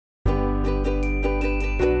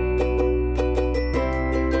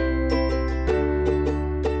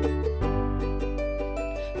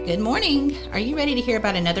Good morning. Are you ready to hear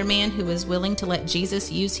about another man who was willing to let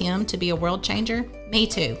Jesus use him to be a world changer? Me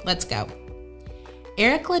too. Let's go.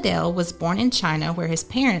 Eric Liddell was born in China where his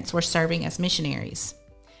parents were serving as missionaries.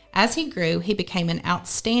 As he grew, he became an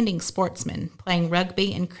outstanding sportsman, playing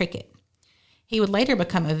rugby and cricket. He would later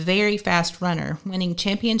become a very fast runner, winning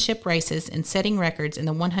championship races and setting records in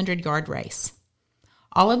the 100-yard race.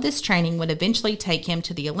 All of this training would eventually take him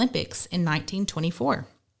to the Olympics in 1924.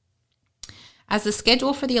 As the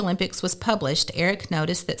schedule for the Olympics was published, Eric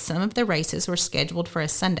noticed that some of the races were scheduled for a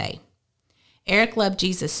Sunday. Eric loved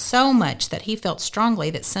Jesus so much that he felt strongly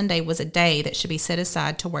that Sunday was a day that should be set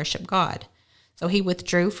aside to worship God, so he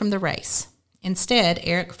withdrew from the race. Instead,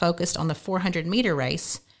 Eric focused on the 400-meter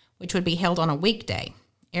race, which would be held on a weekday.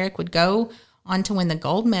 Eric would go on to win the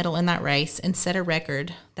gold medal in that race and set a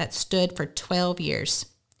record that stood for 12 years.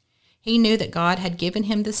 He knew that God had given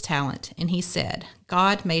him this talent, and he said,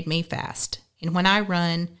 "God made me fast, and when I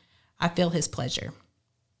run, I feel his pleasure."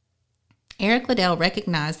 Eric Liddell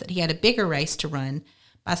recognized that he had a bigger race to run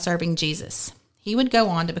by serving Jesus. He would go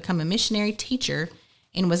on to become a missionary teacher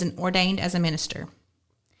and was ordained as a minister.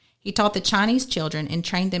 He taught the Chinese children and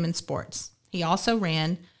trained them in sports. He also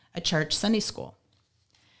ran a church Sunday school.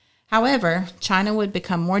 However, China would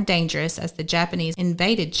become more dangerous as the Japanese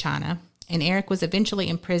invaded China, and Eric was eventually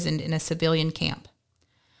imprisoned in a civilian camp.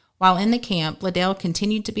 While in the camp, Liddell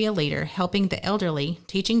continued to be a leader, helping the elderly,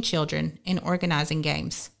 teaching children, and organizing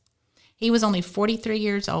games. He was only 43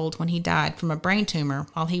 years old when he died from a brain tumor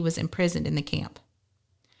while he was imprisoned in the camp.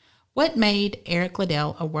 What made Eric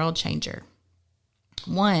Liddell a world changer?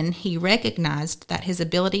 1, he recognized that his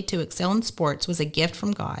ability to excel in sports was a gift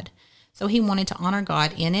from God, so he wanted to honor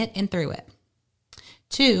God in it and through it.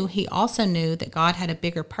 2, he also knew that God had a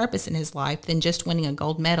bigger purpose in his life than just winning a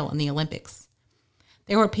gold medal in the Olympics.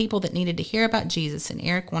 There were people that needed to hear about Jesus, and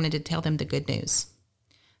Eric wanted to tell them the good news.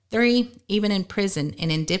 3, even in prison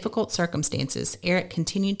and in difficult circumstances, Eric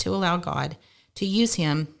continued to allow God to use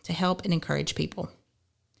him to help and encourage people.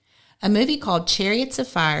 A movie called Chariots of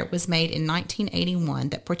Fire was made in 1981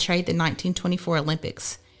 that portrayed the 1924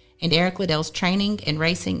 Olympics, and Eric Liddell's training and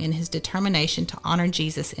racing and his determination to honor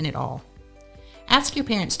Jesus in it all. Ask your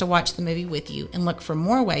parents to watch the movie with you and look for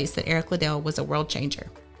more ways that Eric Liddell was a world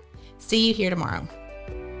changer. See you here tomorrow.